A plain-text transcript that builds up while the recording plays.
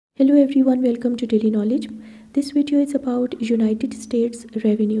Hello everyone, welcome to Daily Knowledge. This video is about United States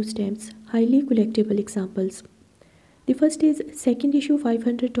revenue stamps, highly collectible examples. The first is second issue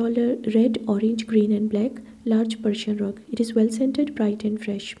 $500 red, orange, green and black large Persian rug. It is well scented, bright and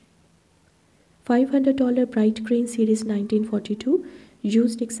fresh. $500 bright green series 1942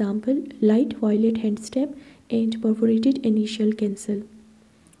 used example light violet hand stamp and perforated initial cancel.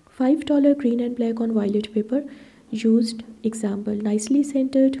 $5 green and black on violet paper used example nicely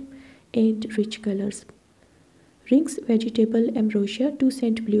scented and rich colors. Rings vegetable ambrosia 2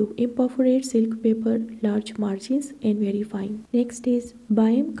 cent blue imperforate silk paper large margins and very fine. Next is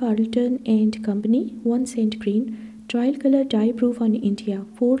Byam Carlton and Company 1 cent green trial color dye proof on India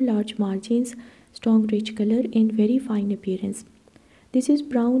 4 large margins strong rich color and very fine appearance. This is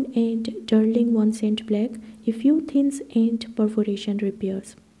brown and Durling 1 cent black a few thins and perforation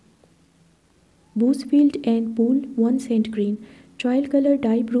repairs. Boosfield and Pool 1 cent green trial color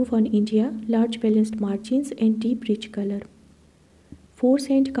dye proof on India large balanced margins and deep rich color. 4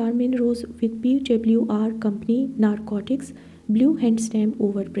 cent Carmine Rose with PWR Company Narcotics blue hand stamp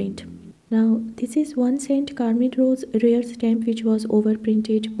overprint. Now this is 1 cent Carmine Rose rare stamp which was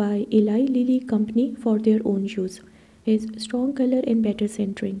overprinted by Eli Lilly Company for their own use. Has strong color and better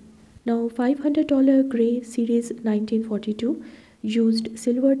centering. Now $500 gray series 1942 used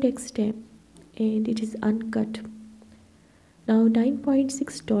silver text stamp and it is uncut. Now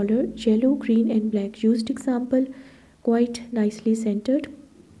 $9.6 yellow, green and black used example quite nicely centered.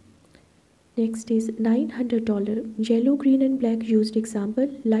 Next is $900 yellow, green and black used example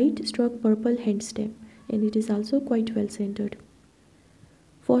light struck purple hand stamp and it is also quite well centered.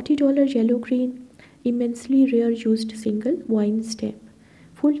 $40 yellow green immensely rare used single wine stamp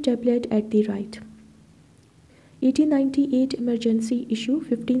full tablet at the right. 1898 emergency issue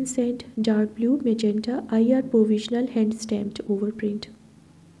 15 cent dark blue magenta IR provisional hand stamped overprint.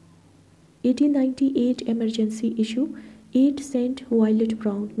 1898 emergency issue 8 cent violet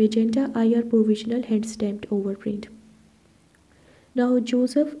brown magenta IR provisional hand stamped overprint. Now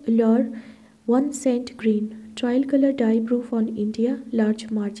Joseph Lure 1 cent green trial color dye proof on India large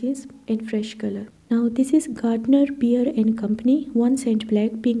margins and fresh color. Now this is Gardner Beer and Company 1 cent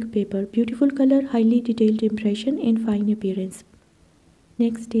black pink paper beautiful color highly detailed impression and fine appearance.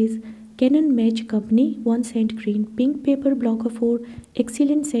 Next is Canon Match Company 1 cent green pink paper block of 4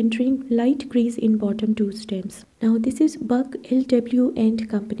 excellent centering light crease in bottom 2 stems. Now this is Buck LW and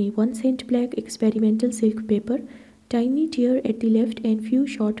Company 1 cent black experimental silk paper tiny tear at the left and few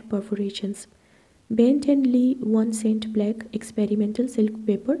short perforations. Bent and Lee 1 cent black experimental silk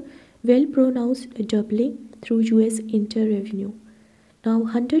paper well pronounced doubling through US inter-revenue. Now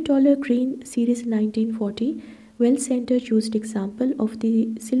 $100 green series 1940 well centered used example of the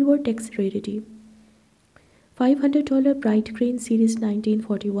silver text rarity. $500 bright green series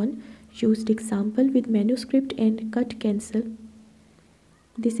 1941 used example with manuscript and cut cancel.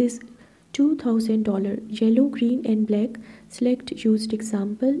 This is $2,000 yellow, green and black select used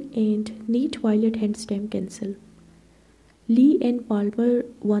example and neat violet hand stamp cancel. Lee and Palmer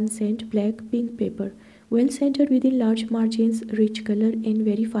 1 cent black pink paper well centered within large margins rich color and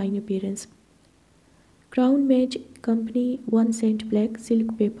very fine appearance. Crown Match Company 1 cent black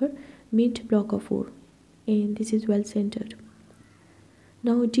silk paper mint block of 4 and this is well centered.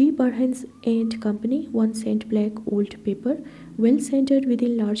 Now D. Burhans and Company 1 cent black old paper well centered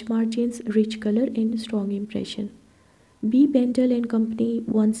within large margins rich color and strong impression. B. Bendel and Company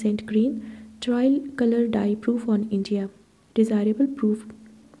 1 cent green trial color dye proof on India desirable proof.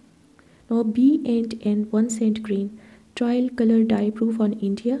 Now B and N 1 cent green trial color dye proof on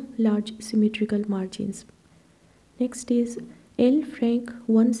India large symmetrical margins. Next is L. Frank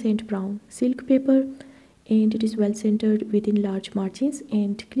 1 cent brown silk paper and it is well centered within large margins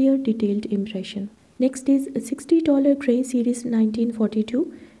and clear detailed impression. Next is $60 gray series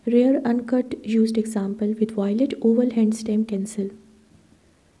 1942 rare uncut used example with violet oval hand stamp cancel.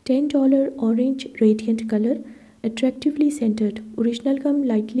 $10 orange radiant color attractively centered original gum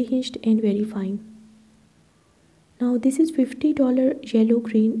lightly hinged and very fine. Now this is $50 yellow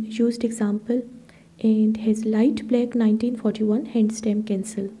green used example and has light black 1941 hand stamp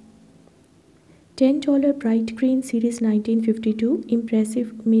cancel. $10 bright green series 1952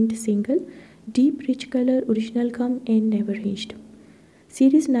 impressive mint single deep rich color original gum and never hinged.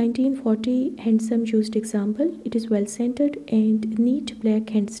 Series 1940 handsome used example it is well centered and neat black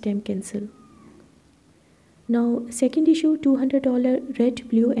hand stamp cancel. Now second issue $200 red,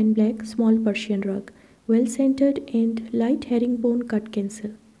 blue and black small Persian rug well centered and light herringbone cut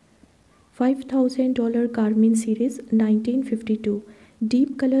cancel. $5,000 Carmine series 1952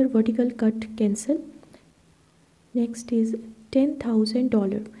 deep color vertical cut cancel. Next is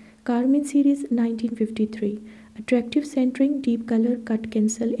 $10,000 Carmine series 1953. Attractive centering, deep color, cut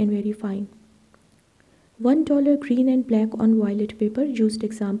cancel and very fine. $1 green and black on violet paper. Used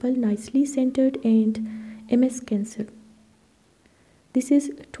example, nicely centered and MS cancel. This is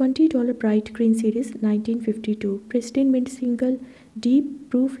 $20 bright green series 1952. Pristine mint single,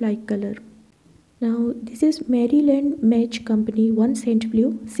 deep proof like color. Now this is Maryland Match Company 1 cent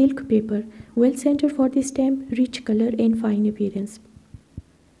blue silk paper, well centered for the stamp, rich color and fine appearance.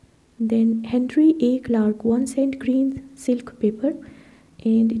 Then Henry A. Clark 1 cent green silk paper,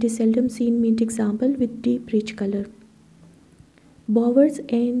 and it is seldom seen mint example with deep rich color. Bowers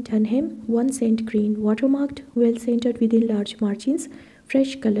and Dunham 1 cent green, watermarked, well centered within large margins,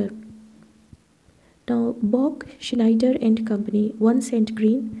 fresh color. Now Bock, Schneider and Company 1 cent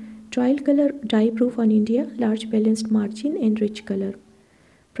green, trial color, dye proof on India, large balanced margin and rich color.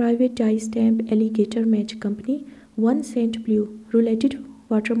 Private die stamp, Alligator Match Company 1 cent blue, roulated,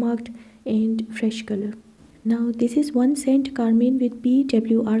 watermarked and fresh color. Now this is 1 cent carmine with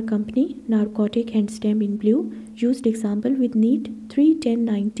PWR Company, narcotic hand stamp in blue. Used example with neat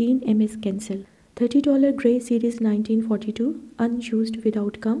 31019 MS cancel. $30 gray series 1942, unused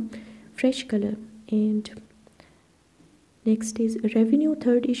without gum, fresh color. And next is Revenue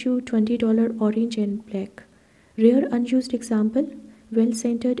 3rd issue $20 orange and black. Rare unused example, well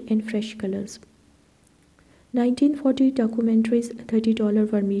centered and fresh colors. 1940 Documentaries $30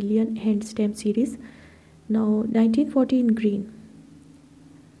 vermilion hand stamp series. Now 1940 in green.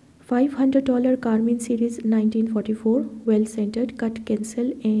 $500 Carmine series 1944, well centered, cut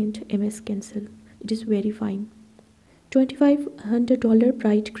cancel and MS cancel. It is very fine. $2,500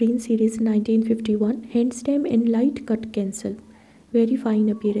 bright green series 1951, hand stamp and light cut cancel, very fine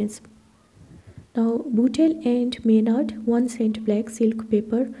appearance. Now Boutel and Maynard 1 cent black silk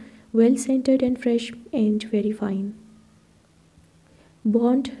paper, well centered and fresh and very fine.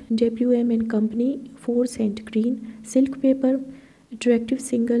 Bond WM and Company 4 cent green silk paper, attractive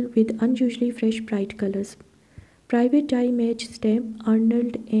single with unusually fresh bright colors. Private die match stamp,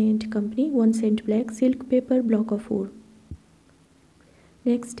 Arnold and Company 1 cent black silk paper, block of 4.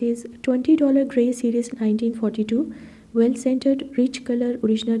 Next is $20 gray series 1942, well centered, rich color,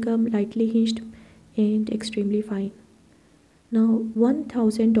 original gum, lightly hinged and extremely fine. Now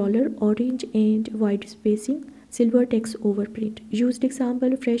 $1,000 orange and wide spacing, silver text overprint. Used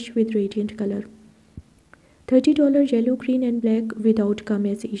example, fresh with radiant color. $30 yellow, green and black without gum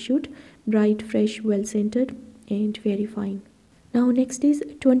as issued, bright, fresh, well centered and very fine. Now next is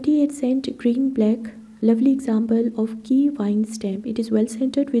 28 cent green black, lovely example of key wine stamp. It is well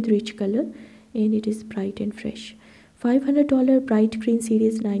centered with rich color and it is bright and fresh. $500 bright green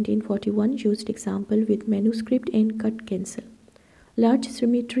series 1941, used example with manuscript and cut cancel. Large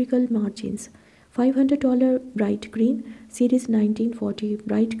symmetrical margins. $500 bright green series 1940,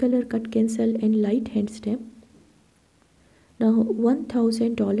 bright color, cut cancel and light hand stamp. Now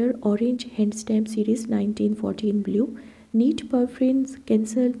 $1,000 orange hand stamp series 1940 in blue, neat purfins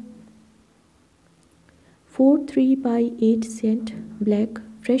cancel. 4 by 8 cent black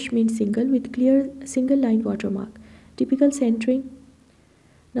fresh mint single with clear single line watermark, typical centering.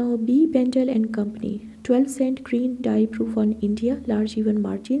 Now B. Bendel and Company 12 cent green, dye proof on India, large even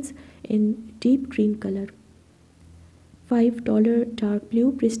margins in deep green color. $5 dark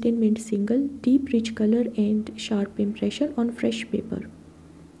blue pristine mint single, deep rich color and sharp impression on fresh paper.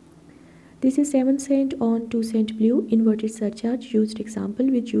 This is 7 cent on 2 cent blue, inverted surcharge, used example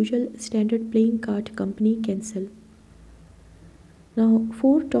with usual standard playing card company cancel. Now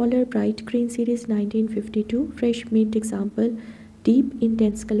 $4 bright green series 1952, fresh mint example, deep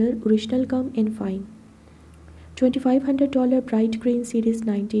intense color, original gum and fine. $2,500 bright green series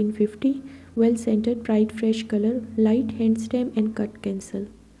 1950, well centered, bright fresh color, light hand stamp and cut cancel.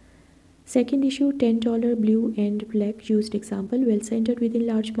 Second issue $10 blue and black, used example, well centered within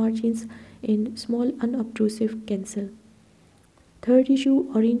large margins in small unobtrusive cancel. Third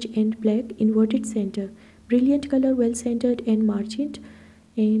issue orange and black, inverted center, brilliant color, well centered and margined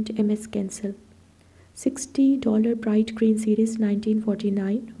and MS cancel. $60 bright green series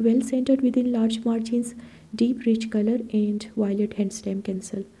 1949, well centered within large margins, deep rich color and violet hand stamp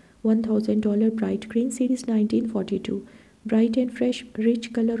cancel. $1,000 bright green series 1942, bright and fresh,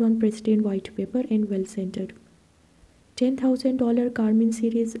 rich color on pristine white paper and well centered. $10,000 Carmine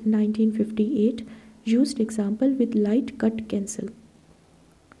series 1958, used example with light cut cancel.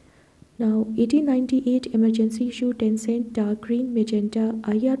 Now 1898 emergency issue 10 cent dark green magenta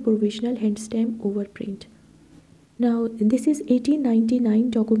IR provisional hand stamp overprint. Now this is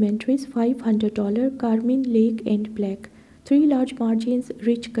 1899 documentaries $500 Carmine lake and black, 3 large margins,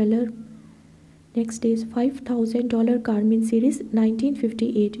 rich color, Next is $5,000 Carmine series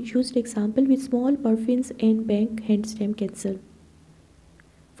 1958 used example with small puffins and bank hand stamp cancel.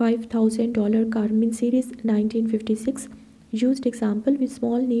 $5,000 Carmine series 1956 used example with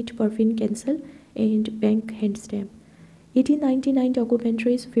small neat puffin cancel and bank hand stamp. 1899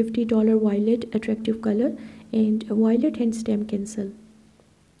 documentaries $50 violet attractive color and violet hand stamp cancel.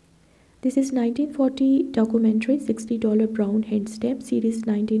 This is 1940 documentary $60 brown hand stamp series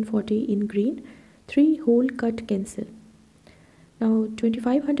 1940 in green 3 hole cut cancel. Now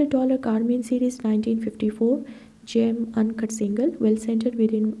 $2,500 Carmine series 1954 gem uncut single well centered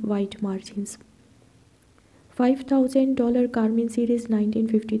within white margins. $5,000 Carmine series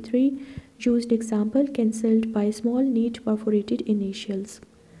 1953 used example cancelled by small neat perforated initials.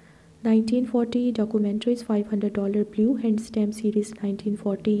 1940 documentaries $500 blue hand stamp series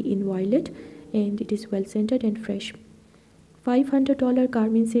 1940 in violet and it is well centered and fresh. $500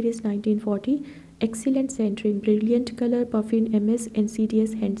 Carmine series 1940 excellent centering brilliant color puffin MS and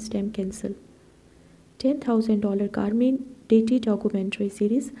CDS hand stamp cancel. $10,000 Carmine dated documentary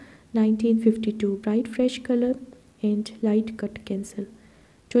series 1952 bright fresh color and light cut cancel.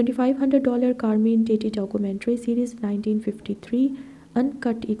 $2,500 Carmine dated documentary series 1953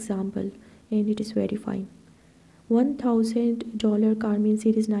 uncut example and it is very fine. $1,000 Carmine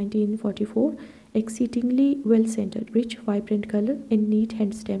series 1944 exceedingly well centered rich vibrant color and neat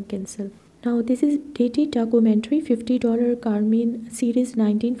hand stamp cancel. Now this is dated documentary $50 Carmine series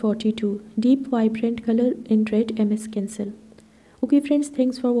 1942 deep vibrant color in red MS cancel. Okay friends,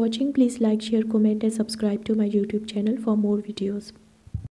 thanks for watching. Please like, share, comment and subscribe to my YouTube channel for more videos.